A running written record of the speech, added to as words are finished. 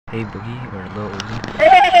Hey Boogie or Lil Uzi.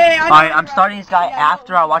 Hey, alright, I'm starting this guy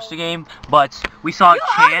after I watched the game, but we saw a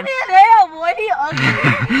chance.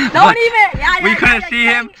 We couldn't see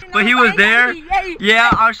him, but he was there. Yeah,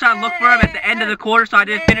 I was trying to look for him at the end of the quarter, so I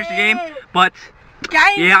didn't finish the game. But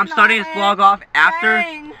yeah, I'm starting this vlog off after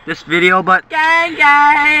this video. But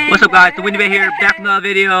what's up, guys? TheWindyBay here, back from another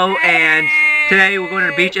video, and today we're going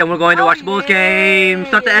to the beach and we're going to watch the Bulls game.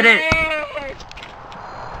 Start the edit.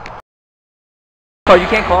 Oh, you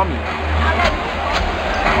can't call me.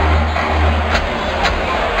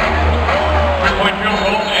 Three-point field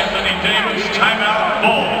goal, Anthony Davis, timeout,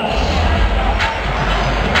 Bulls.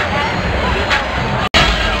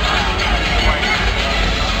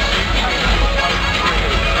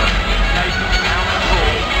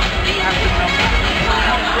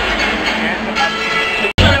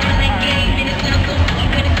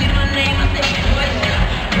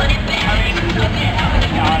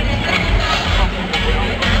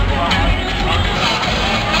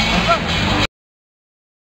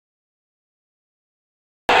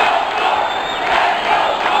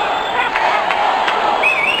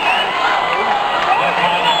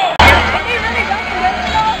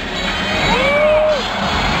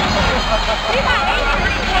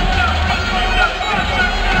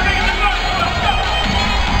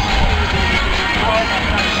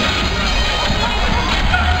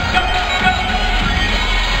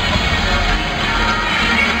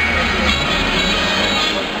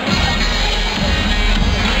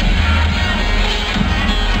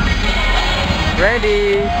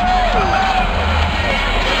 Ready?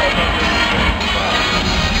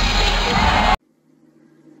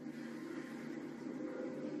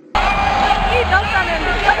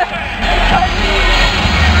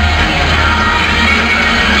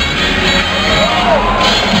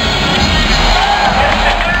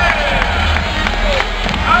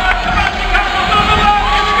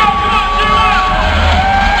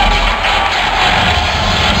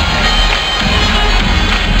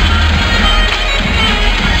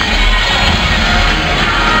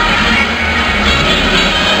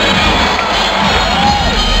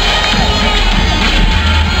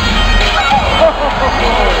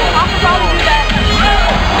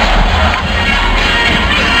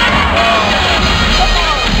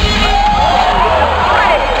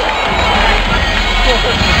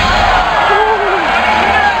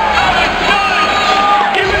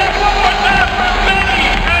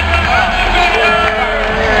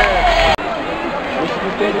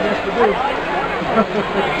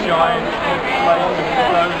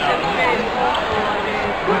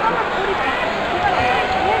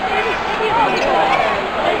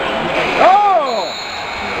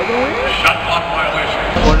 Shot clock violation.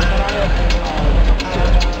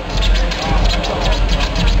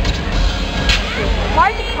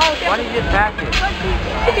 Why did you just back it?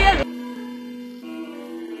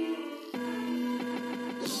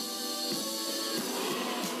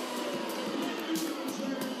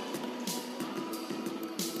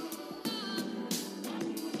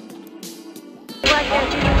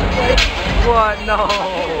 What? No. No.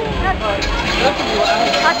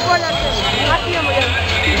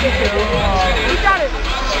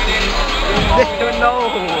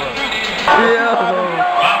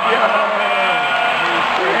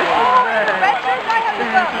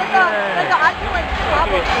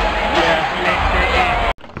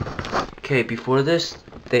 Okay, before this,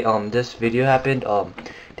 this video happened.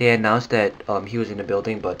 They announced that he was in the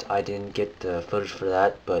building, but I didn't get the footage for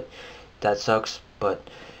that. But that sucks. But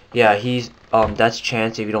yeah, he's that's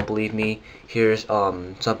Chance. If you don't believe me, here's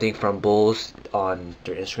something from Bulls on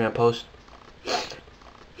their Instagram post.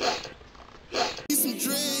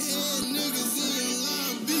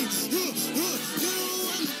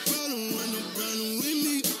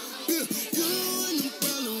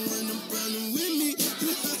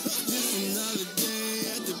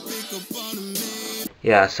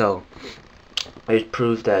 Yeah, so it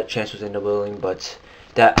proves that Chance was in the building, but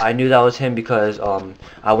that I knew that was him because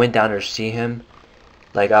I went down there to see him.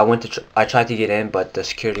 Like I tried to get in, but the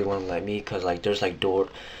security wouldn't let me because like there's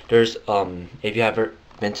if you ever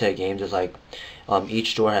been to a game, there's like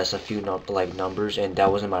each door has a few numbers, and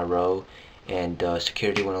that wasn't my row, and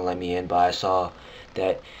security wouldn't let me in. But I saw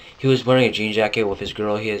that he was wearing a jean jacket with his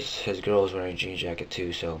girl. His girl was wearing a jean jacket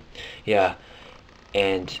too. So yeah,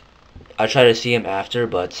 and I tried to see him after,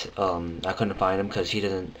 but I couldn't find him because he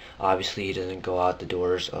doesn't go out the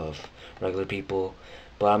doors of regular people.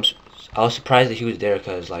 But I was surprised that he was there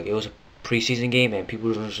because like it was a preseason game and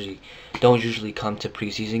people don't usually come to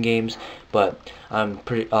preseason games. But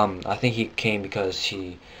I think he came because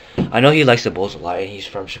I know he likes the Bulls a lot and he's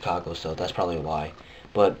from Chicago, so that's probably why.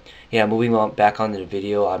 But yeah, moving on back on to the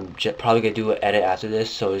video, I'm probably gonna do an edit after this,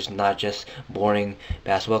 so it's not just boring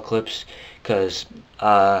basketball clips, because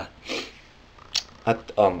I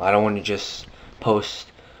don't want to just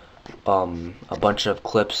post a bunch of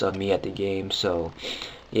clips of me at the game. So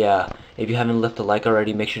yeah, if you haven't left a like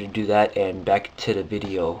already, make sure to do that, and back to the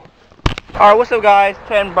video. Alright, what's up guys,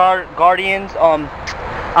 10 Guardians.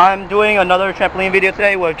 I'm doing another trampoline video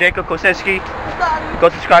today with Jacob Kosinski. Go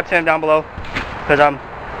subscribe to him down below, because I'm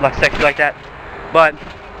like sexy like that. But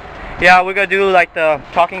yeah, we're gonna do like the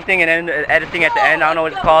talking thing and then editing at the end. I don't know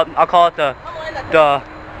what it's called. I'll call it the I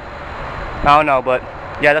don't know, but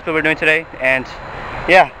yeah, that's what we're doing today. And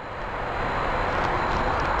yeah.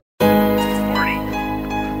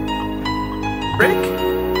 Rick?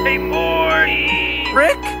 Hey, Morty.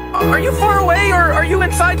 Rick? Are you far away or are you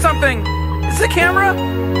inside something? Is the camera?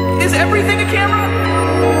 Is everything a camera?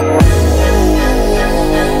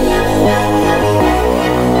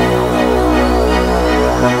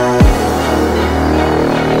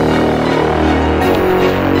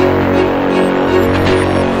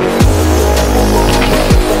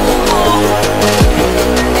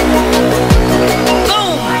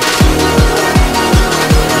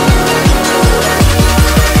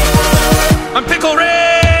 I'm Pickle Rick.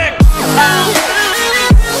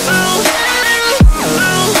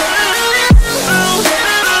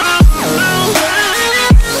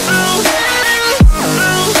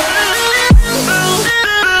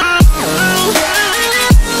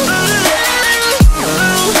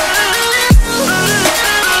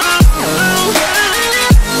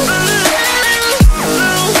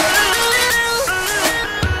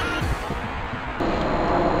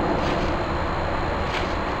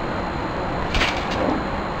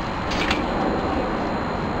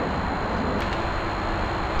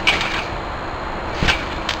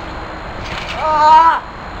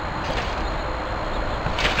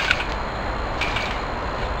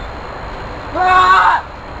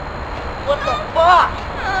 What the fuck?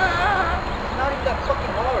 It's not even that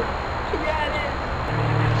fucking hard. Yeah, it is.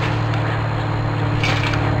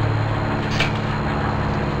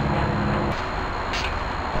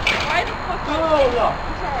 Why the fuck? Oh, no.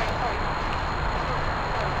 I'm sorry.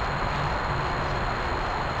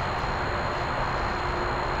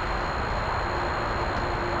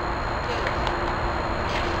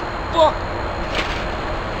 Fuck.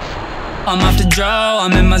 I'm off the draw,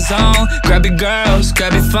 I'm in my zone. Grab your girls,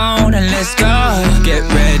 grab your phone, and let's go. Get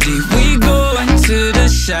ready, we going to the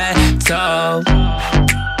chateau.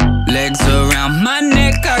 Legs around my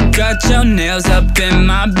neck, I got your nails up in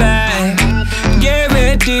my bag. Get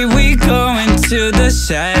ready, we going to the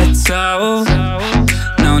chateau.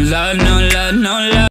 No love, no love, no love.